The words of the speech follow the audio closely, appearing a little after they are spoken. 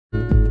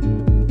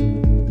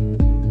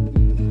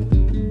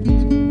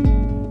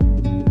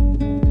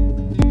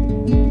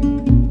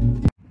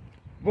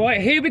Right,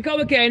 here we go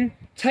again.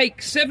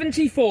 Take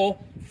 74.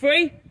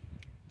 3,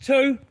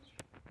 2,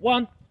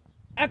 1,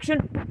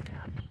 action.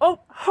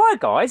 Oh, hi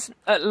guys.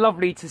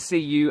 Lovely to see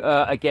you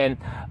again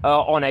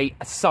on a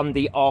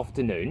Sunday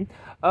afternoon.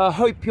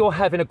 Hope you're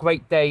having a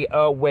great day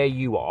where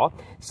you are.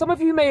 Some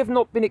of you may have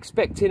not been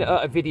expecting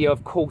a video,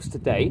 of course,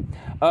 today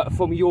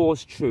from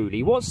yours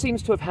truly. What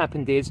seems to have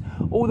happened is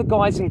all the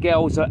guys and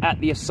girls are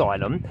at the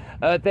asylum.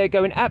 They're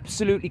going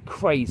absolutely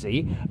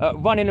crazy,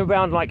 running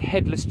around like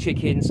headless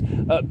chickens,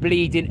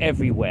 bleeding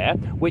everywhere,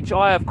 which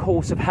I, of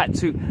course, have had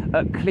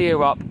to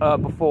clear up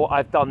before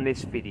I've done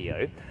this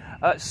video.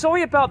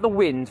 Sorry about the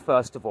wind,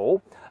 first of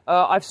all.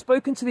 I've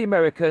spoken to the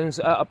Americans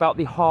about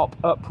the HARP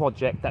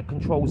project that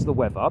controls the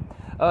weather.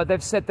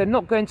 They've said they're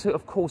not going to,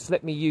 of course,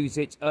 let me use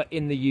it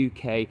in the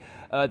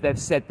UK. They've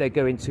said they're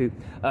going to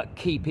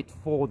keep it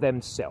for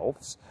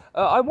themselves.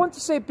 I want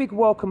to say a big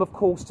welcome, of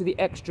course, to the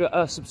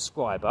extra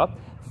subscriber,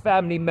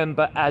 family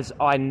member as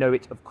I know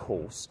it, of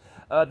course.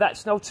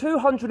 That's now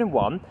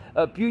 201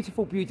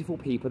 beautiful, beautiful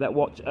people that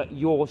watch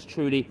yours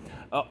truly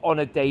on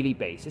a daily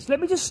basis. Let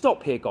me just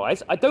stop here,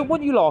 guys. I don't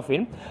want you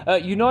laughing.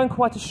 You know I'm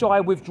quite a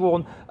shy,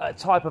 withdrawn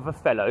type of a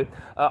fellow.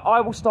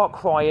 I will start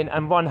crying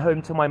and run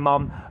home to my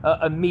mum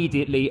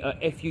immediately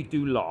if you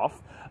do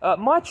laugh.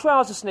 My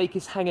trouser snake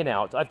is hanging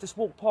out. I've just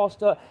walked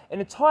past an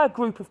entire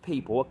group of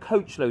people, a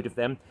coach load of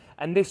them,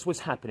 and this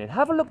was happening.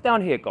 Have a look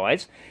down here,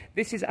 guys.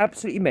 This is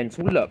absolutely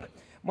mental. Look,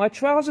 my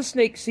trouser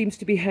snake seems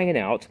to be hanging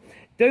out.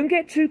 Don't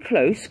get too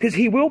close, because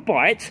he will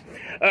bite,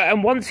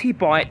 and once he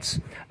bites,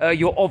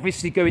 you're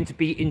obviously going to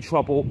be in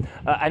trouble,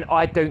 and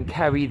I don't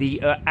carry the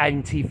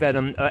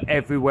anti-venom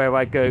everywhere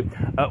I go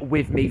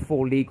with me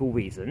for legal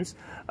reasons.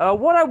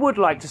 What I would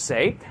like to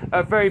say,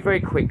 very, very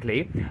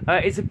quickly,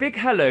 is a big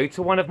hello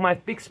to one of my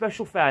big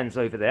special fans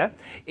over there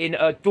in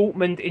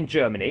Dortmund in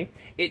Germany.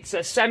 It's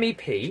Sammy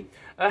P.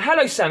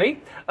 Hello, Sammy.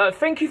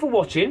 Thank you for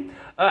watching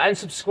and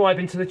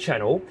subscribing to the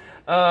channel.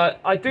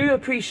 I do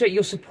appreciate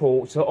your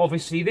support.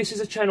 Obviously, this is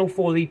a channel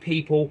for the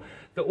people,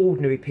 the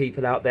ordinary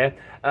people out there,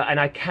 and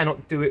I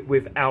cannot do it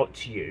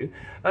without you.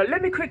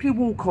 Let me quickly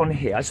walk on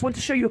here. I just want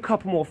to show you a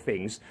couple more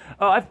things.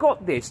 I've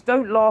got this.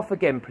 Don't laugh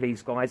again,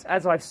 please, guys.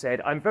 As I've said,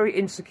 I'm very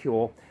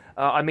insecure.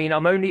 I mean,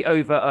 I'm only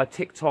over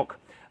TikTok,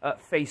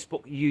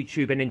 Facebook,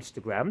 YouTube and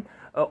Instagram,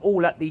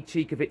 all at the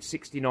cheek of it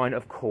 69,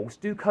 of course.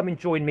 Do come and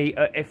join me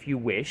if you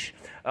wish.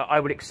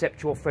 I will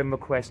accept your friend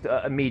request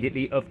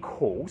immediately, of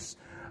course.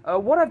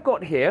 What I've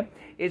got here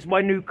is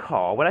my new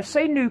car. When I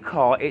say new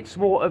car, it's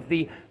more of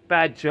the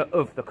badger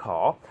of the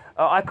car.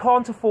 I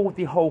can't afford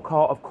the whole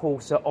car, of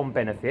course, on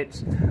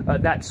benefits.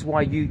 That's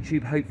why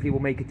YouTube hopefully will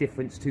make a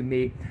difference to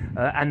me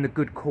and the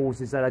good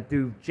causes that I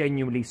do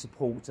genuinely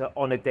support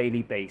on a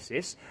daily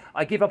basis.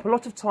 I give up a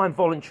lot of time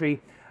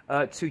voluntary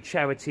to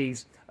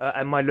charities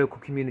and my local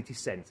community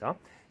centre.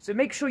 So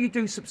make sure you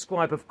do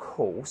subscribe, of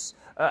course,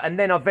 and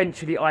then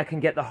eventually I can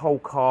get the whole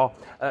car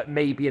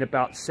maybe in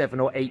about 7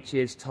 or 8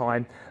 years'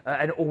 time,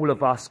 and all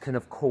of us can,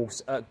 of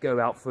course, go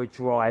out for a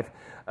drive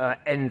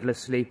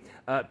endlessly,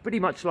 pretty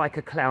much like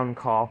a clown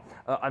car.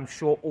 I'm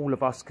sure all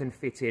of us can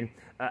fit in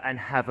and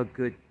have a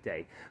good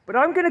day. But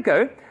I'm going to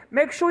go.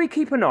 Make sure you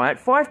keep an eye at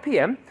 5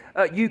 p.m.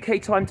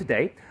 UK time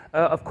today,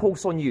 of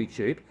course, on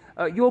YouTube.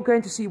 You're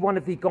going to see one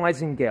of the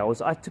guys and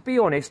girls. To be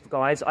honest,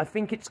 guys, I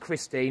think it's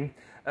Christine.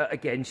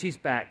 Again, she's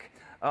back.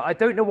 I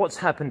don't know what's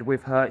happened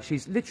with her.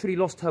 She's literally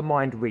lost her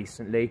mind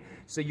recently.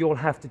 So you'll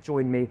have to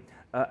join me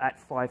at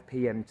 5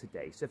 p.m.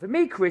 today. So for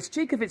me, Chris,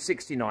 cheek of it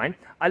 69,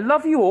 I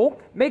love you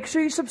all. Make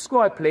sure you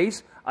subscribe,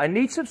 please. I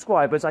need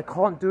subscribers. I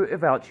can't do it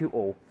without you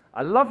all.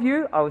 I love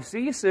you. I will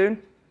see you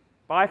soon.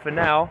 Bye for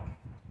now.